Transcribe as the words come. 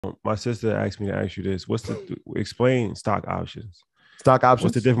My sister asked me to ask you this. Explain stock options? Stock What's the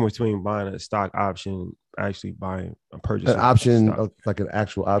options, difference between buying a stock option, actually buying a an purchasing option, stock, like an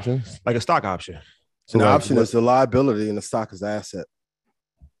actual option. like a stock option? So An like option what is the liability and the stock is the asset.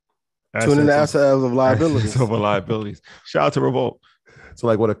 Tuning the Assets of asset of assets liabilities. over liabilities. Shout out to Revolt. so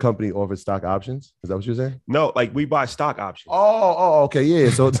like what a company offers stock options. Is that what you're saying? No, like we buy stock options. Okay, yeah.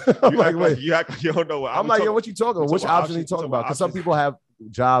 So I'm You like, act like wait. you act like you don't know what I'm like, yo, what you talking about? Which option are you talking about? Because some people have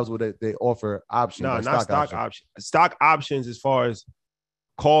jobs where they offer options. No, like not stock options. Stock options as far as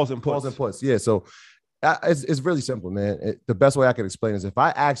calls and puts. Calls and puts. Yeah. So it's really simple, man. The best way I can explain is if I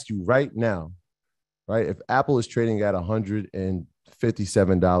asked you right now, right, if Apple is trading at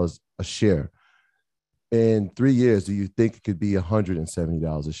 $157 a share, in 3 years, do you think it could be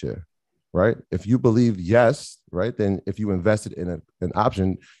 $170 a share? Right? If you believe yes, right, then if you invested in an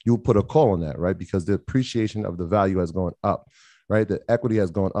option, you'll put a call on that, right? Because the appreciation of the value has gone up, right? The equity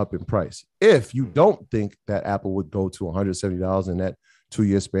has gone up in price. If you don't think that Apple would go to $170 in that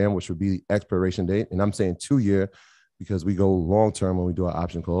 2-year span, which would be the expiration date, and I'm saying 2-year because we go long term when we do our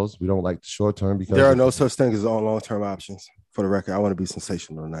option calls. We don't like the short term because there are no such things as all long-term options. For the record, I want to be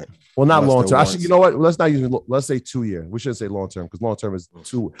sensational tonight. Well, not long term. Actually, you know what? Let's not use. Let's say 2-year. We shouldn't say long term because long term is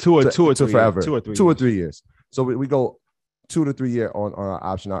two or forever. 2 or 3 years. So we go 2 to 3 year on our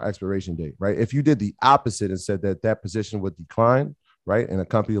option, our expiration date, right? If you did the opposite and said that position would decline, right, in a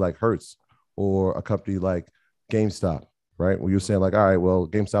company like Hertz or a company like GameStop, right, where you're saying like, all right, well,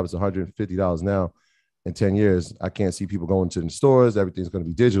 GameStop is $150 now. In 10 years, I can't see people going to the stores. Everything's going to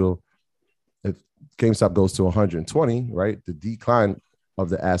be digital. If GameStop goes to 120, right, the decline of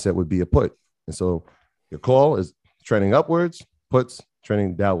the asset would be a put. And so your call is trending upwards, puts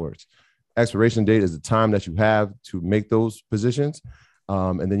trending downwards. Expiration date is the time that you have to make those positions.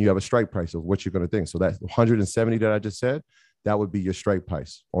 And then you have a strike price of what you're going to think. So that 170 that I just said, that would be your strike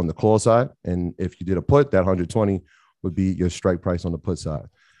price on the call side. And if you did a put, that 120 would be your strike price on the put side.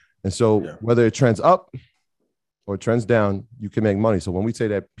 And so whether it trends up or trends down, you can make money. So when we say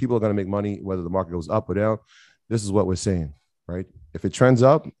that people are going to make money, whether the market goes up or down, this is what we're saying, right? If it trends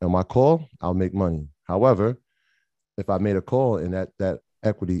up on my call, I'll make money. However, if I made a call and that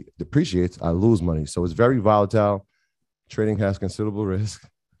equity depreciates, I lose money. So it's very volatile. Trading has considerable risk.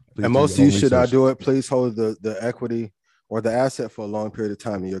 Please and most of you should I do it. Please hold the equity or the asset for a long period of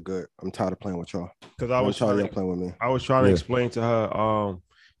time, and you're good. I'm tired of playing with y'all. Because I was trying to play with me. I was trying to explain to her.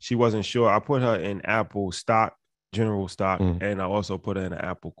 She wasn't sure. I put her in Apple stock, general stock, and I also put her in an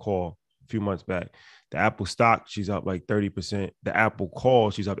Apple call a few months back. The Apple stock, she's up like 30%. The Apple call,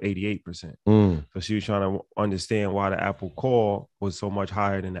 she's up 88%. So she was trying to understand why the Apple call was so much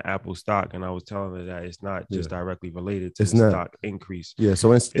higher than the Apple stock. And I was telling her that it's not just directly related to the stock increase. Yeah.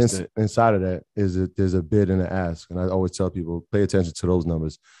 So inside of that there's a bid and an ask. And I always tell people, pay attention to those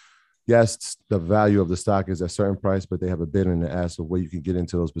numbers. Yes, the value of the stock is at a certain price, but they have a bid and an ask of where you can get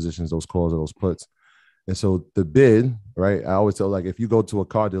into those positions, those calls or those puts. And so the bid, right? I always tell, like, if you go to a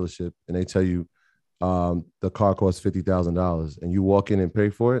car dealership and they tell you the car costs $50,000 and you walk in and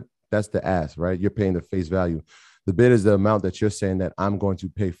pay for it, that's the ask, right? You're paying the face value. The bid is the amount that you're saying that I'm going to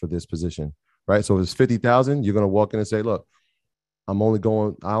pay for this position, right? So if it's 50,000, you're going to walk in and say, look, I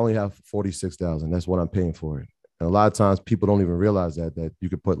only have 46,000. That's what I'm paying for it. And a lot of times people don't even realize that you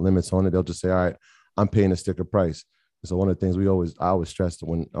could put limits on it. They'll just say, all right, I'm paying a sticker price. And so one of the things I always stress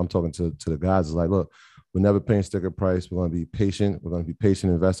when I'm talking to the guys is like, look, we're never paying sticker price. We're going to be patient. We're going to be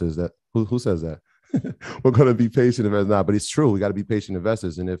patient investors. Who says that? We're going to be patient investors. Nah, but it's true. We got to be patient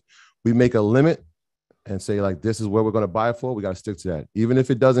investors. And if we make a limit and say like, this is where we're going to buy for, we got to stick to that. Even if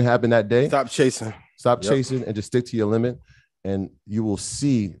it doesn't happen that day, stop chasing and just stick to your limit. And you will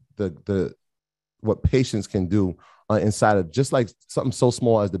see what patience can do inside of just like something so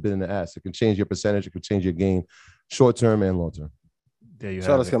small as the bid and the ask. It can change your percentage. It can change your gain, short term and long term. There you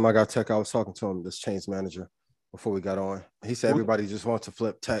Shout out to my guy Tech. I was talking to him, this Chains manager, before we got on. He said everybody just wants to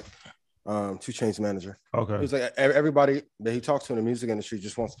flip Tech to Chains manager. Okay. He was like everybody that he talks to in the music industry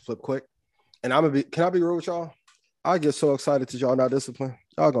just wants to flip quick. And can I be real with y'all? I get so excited that y'all not disciplined.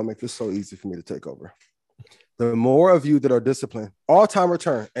 Y'all gonna make this so easy for me to take over. The more of you that are disciplined, all-time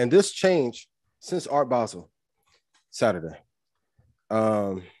return, and this changed since Art Basel Saturday.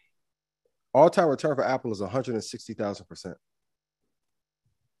 All-time return for Apple is 160,000%.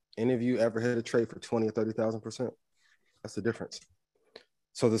 Any of you ever hit a trade for 20 or 30,000%? That's the difference.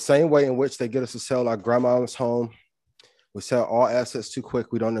 So the same way in which they get us to sell our grandma's home, we sell all assets too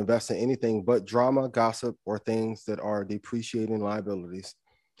quick. We don't invest in anything but drama, gossip, or things that are depreciating liabilities.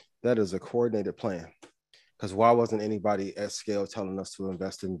 That is a coordinated plan. Because why wasn't anybody at scale telling us to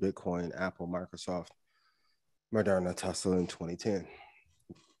invest in Bitcoin, Apple, Microsoft, Moderna, Tesla in 2010?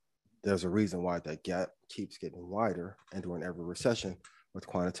 there's a reason why that gap keeps getting wider, and during every recession with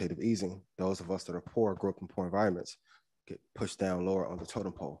quantitative easing, those of us that are poor, grew up in poor environments, get pushed down lower on the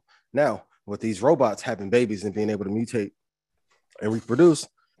totem pole. Now, with these robots having babies and being able to mutate and reproduce,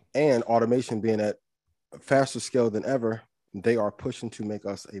 and automation being at a faster scale than ever, they are pushing to make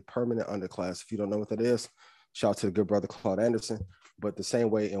us a permanent underclass. If you don't know what that is, shout out to the good brother Claude Anderson. But the same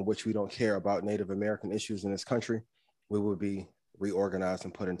way in which we don't care about Native American issues in this country, we would be reorganized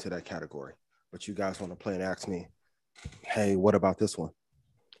and put into that category. But you guys want to play and ask me, hey, what about this one?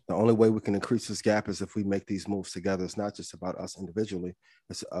 The only way we can increase this gap is if we make these moves together. It's not just about us individually.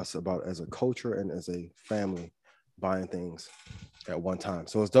 It's us about as a culture and as a family buying things at one time.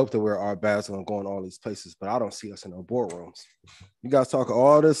 So it's dope that we're Art Basel and going all these places, but I don't see us in no boardrooms. You guys talk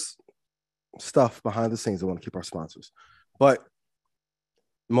all this stuff behind the scenes. I want to keep our sponsors. But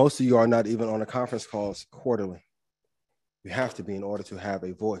most of you are not even on the conference calls quarterly. You have to be in order to have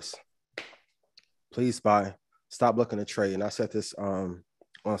a voice. Please buy. Stop looking to trade. And I said this on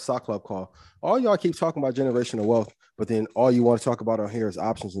a stock club call. All y'all keep talking about generational wealth, but then all you want to talk about on here is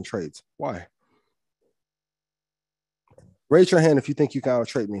options and trades. Why? Raise your hand if you think you can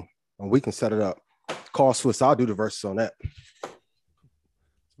out-trade me, and we can set it up. Call Swiss. I'll do the verses on that.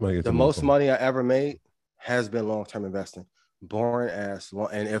 The most money I ever made has been long-term investing. Boring ass.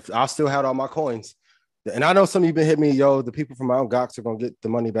 And if I still had all my coins, and I know some of you been hitting me, yo, the people from Mount Gox are going to get the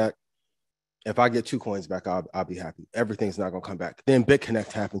money back. If I get 2 coins back, I'll be happy. Everything's not going to come back. Then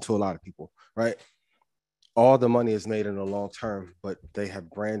BitConnect happened to a lot of people, right? All the money is made in the long term, but they have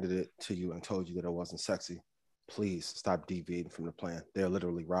branded it to you and told you that it wasn't sexy. Please stop deviating from the plan. They're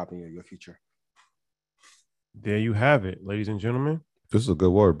literally robbing you of your future. There you have it, ladies and gentlemen. This is a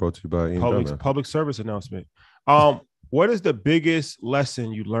good word brought to you by public service announcement. What is the biggest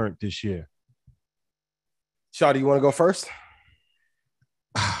lesson you learned this year? Shawty, you want to go first?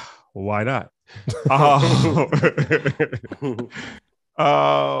 Why not?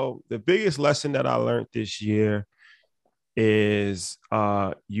 The biggest lesson that I learned this year is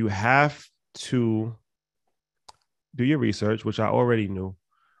you have to do your research, which I already knew.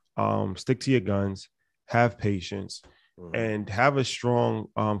 Stick to your guns, have patience, and have a strong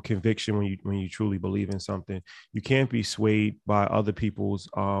conviction when you truly believe in something. You can't be swayed by other people's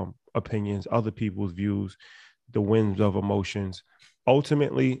opinions, other people's views, the winds of emotions.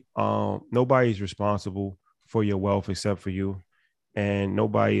 Ultimately, nobody's responsible for your wealth except for you, and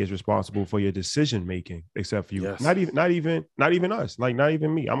nobody is responsible for your decision making except for you. Yes. Not even us. Like not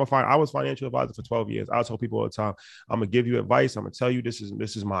even me. I was financial advisor for 12 years. I tell people all the time, I'm gonna give you advice. I'm gonna tell you this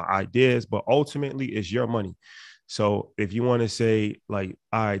is my ideas, but ultimately it's your money. So if you want to say like,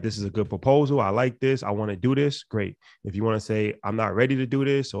 all right, this is a good proposal, I like this, I want to do this, great. If you want to say I'm not ready to do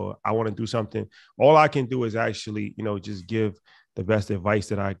this, or I want to do something, all I can do is actually, just give the best advice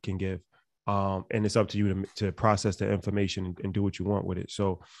that I can give. And it's up to you to process the information and do what you want with it.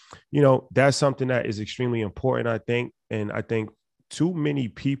 So, that's something that is extremely important, I think. And I think too many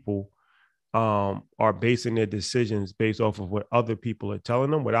people are basing their decisions based off of what other people are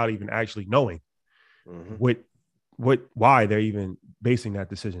telling them without even actually knowing why they're even basing that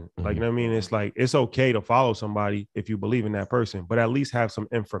decision. Like, you know what I mean? It's like, it's okay to follow somebody if you believe in that person, but at least have some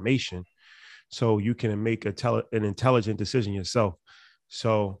information so you can make an intelligent decision yourself.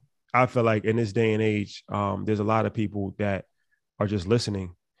 So I feel like in this day and age, there's a lot of people that are just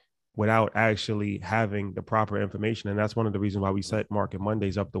listening without actually having the proper information. And that's one of the reasons why we set Market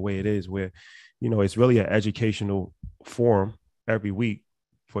Mondays up the way it is, where, it's really an educational forum every week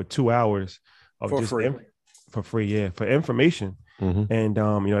for 2 hours of for just free. For free, yeah, for information. And,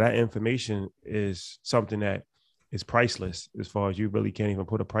 that information is something that is priceless as far as you really can't even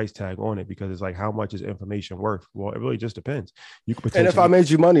put a price tag on it, because it's like, how much is information worth? Well, it really just depends. You could And if I made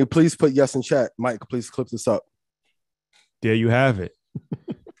you money, please put yes in chat. Mike, please clip this up. There you have it.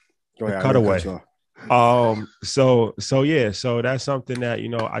 Go ahead. Cut away. So that's something that,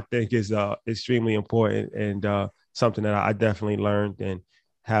 I think is extremely important, and something that I definitely learned and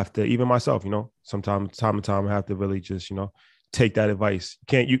have to, even myself, sometimes time to time I have to really just, take that advice.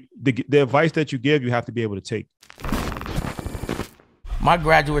 The advice that you give, you have to be able to take. My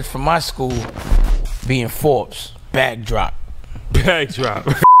graduates from my school being Forbes, bag drop. Bag drop.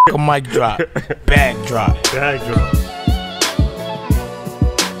 A mic drop, bag drop. Bag drop.